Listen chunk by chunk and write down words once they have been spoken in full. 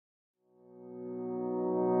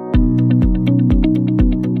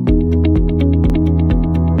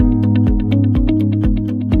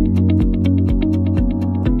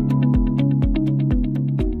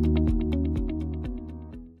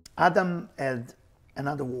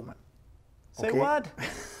another woman. Say Okay? what?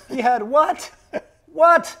 He had what?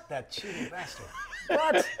 What? That cheating bastard.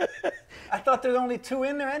 What? I thought there were only 2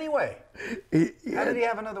 in there anyway. How did he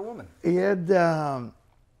have another woman? He had,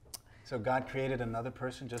 So God created another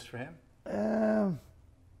person just for him?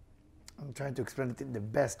 I'm trying to explain it in the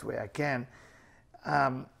best way I can.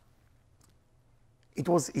 It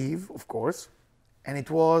was Eve, of course, and it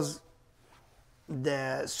was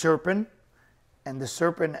the serpent, and the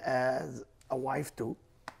serpent has a wife too.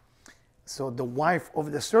 So the wife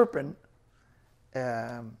of the serpent,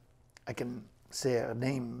 I can say her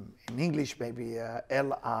name in English, maybe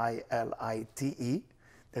Lilite.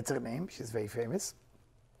 That's her name. She's very famous.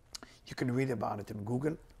 You can read about it in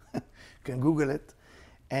Google. You can Google it.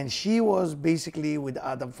 And she was basically with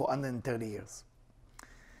Adam for 130 years.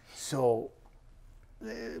 So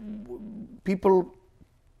people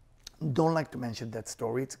don't like to mention that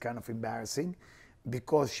story. It's kind of embarrassing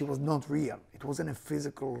because she was not real. It wasn't a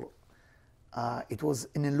physical, it was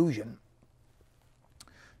an illusion.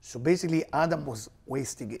 So basically Adam was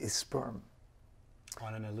wasting his sperm.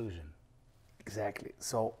 On an illusion. Exactly.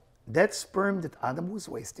 So that sperm that Adam was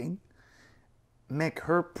wasting make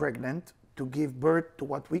her pregnant to give birth to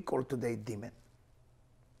what we call today demon.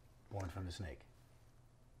 Born from the snake.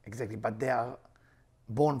 Exactly, but they are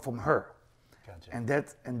born from her. Gotcha.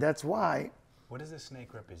 And that's why What does the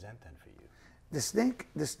snake represent then for you? the snake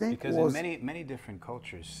Because was in many different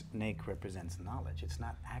cultures, snake represents knowledge. It's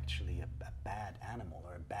not actually a bad animal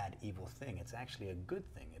or a bad evil thing. It's actually a good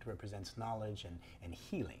thing. It represents knowledge and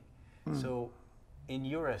healing. So in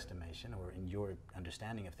your estimation or in your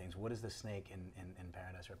understanding of things, what does the snake in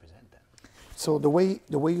paradise represent then? so the way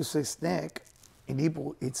you say snake in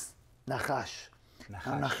Hebrew it's nachash.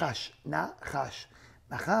 Nachash.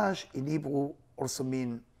 Nachash in Hebrew also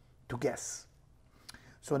mean to guess.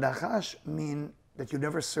 So nachash mean that you're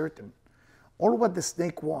never certain. All what the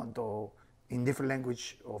snake want, or in different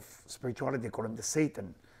language of spirituality, they call him the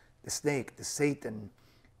Satan, the snake, the Satan,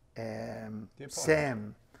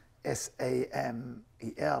 Sam, Samel,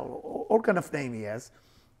 all kind of name he has,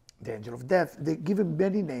 the angel of death. They give him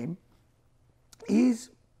many name.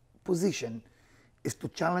 His position is to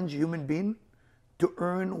challenge a human being to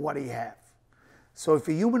earn what he have. So if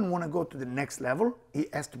a human want to go to the next level, he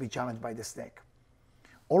has to be challenged by the snake.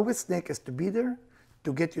 Always snake has to be there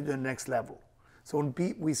to get you to the next level. So when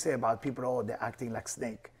we say about people, oh, they're acting like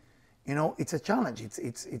snake, you know, it's a challenge.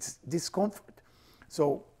 It's discomfort.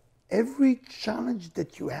 So every challenge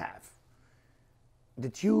that you have,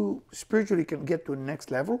 that you spiritually can get to the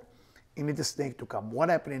next level, you need the snake to come. What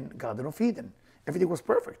happened in Garden of Eden? Everything was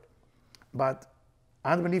perfect, but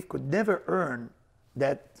Adam and Eve could never earn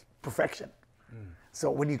that perfection. So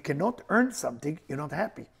when you cannot earn something, you're not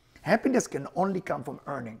happy. Happiness can only come from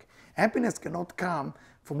earning. Happiness cannot come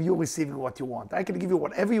from you receiving what you want. I can give you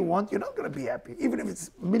whatever you want, you're not going to be happy, even if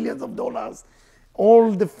it's millions of dollars, all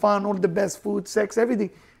the fun, all the best food, sex,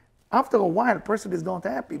 everything. After a while, a person is not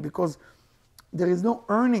happy because there is no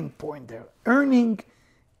earning point there. Earning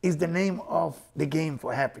is the name of the game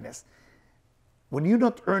for happiness. When you're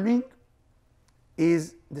not earning,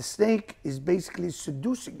 the snake is basically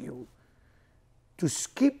seducing you to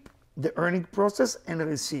skip the earning process and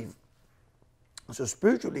receive. So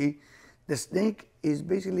spiritually, the snake is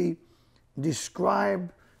basically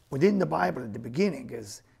described within the Bible at the beginning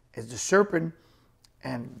as the serpent,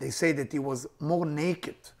 and they say that he was more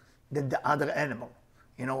naked than the other animal.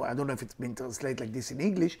 You know, I don't know if it's been translated like this in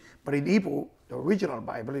English, but in Hebrew, the original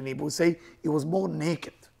Bible in Hebrew say he was more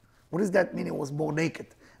naked. What does that mean, he was more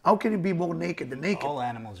naked? How can he be more naked than naked? All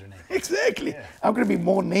animals are naked. Exactly. Yeah. How can it be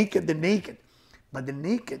more naked than naked? But the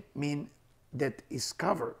naked mean that is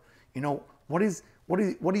covered. You know, what do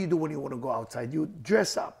you do when you want to go outside? You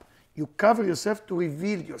dress up. You cover yourself to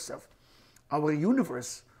reveal yourself. Our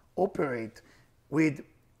universe operate with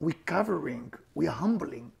we covering, we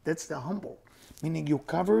humbling. That's the humble. Meaning you're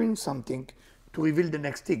covering something to reveal the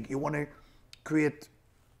next thing. You want to create,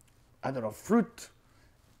 I don't know, fruit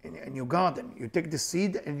in your garden. You take the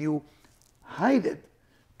seed and you hide it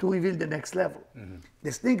to reveal the next level.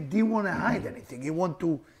 The snake didn't want to hide anything. He want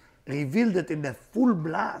to reveal that in the full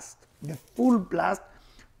blast,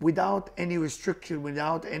 without any restriction,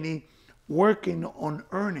 without any working on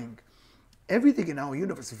earning. Everything in our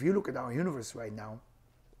universe, if you look at our universe right now,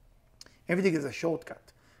 everything is a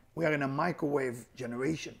shortcut. We are in a microwave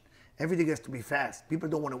generation. Everything has to be fast. People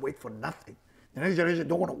don't want to wait for nothing. The next generation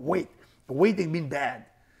don't want to wait. Waiting means bad.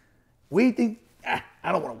 Waiting,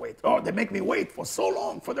 I don't want to wait. Oh, they make me wait for so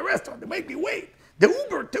long for the restaurant. They make me wait. The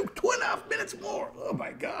Uber took 2.5 minutes more. Oh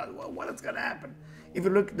my God, well, what is going to happen? If you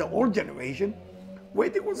look at the old generation,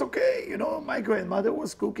 Waiting was okay. You know, my grandmother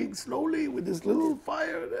was cooking slowly with this little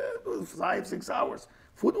fire. It was 5, 6 hours.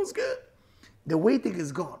 Food was good. The waiting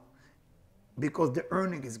is gone because the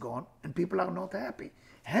earning is gone and people are not happy.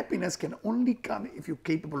 Happiness can only come if you're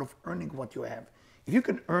capable of earning what you have. If you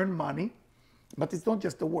can earn money, but it's not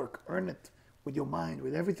just the work, earn it with your mind,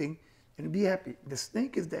 with everything, and be happy. The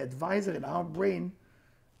snake is the advisor in our brain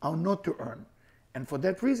how not to earn. And for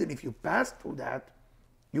that reason, if you pass through that,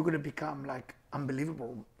 you're going to become like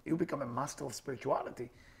unbelievable. You become a master of spirituality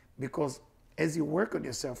because as you work on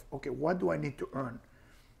yourself, okay, what do I need to earn?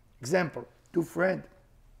 Example, two friends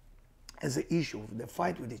has an issue, they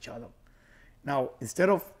fight with each other. Now, instead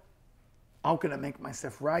of how can I make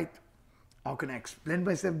myself right, how can I explain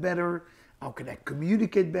myself better, how can I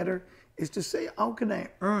communicate better, is to say, how can I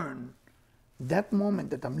earn that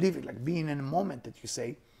moment that I'm living, like being in a moment that you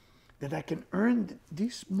say, that I can earn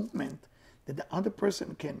this moment that the other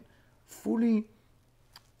person can fully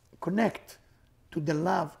connect to the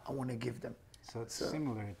love I want to give them. So it's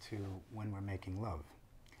similar to when we're making love.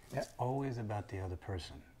 Yeah. It's always about the other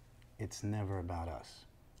person. It's never about us.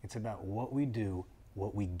 It's about what we do,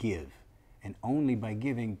 what we give. And only by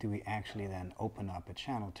giving do we actually then open up a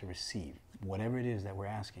channel to receive whatever it is that we're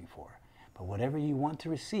asking for. But whatever you want to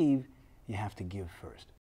receive, you have to give first.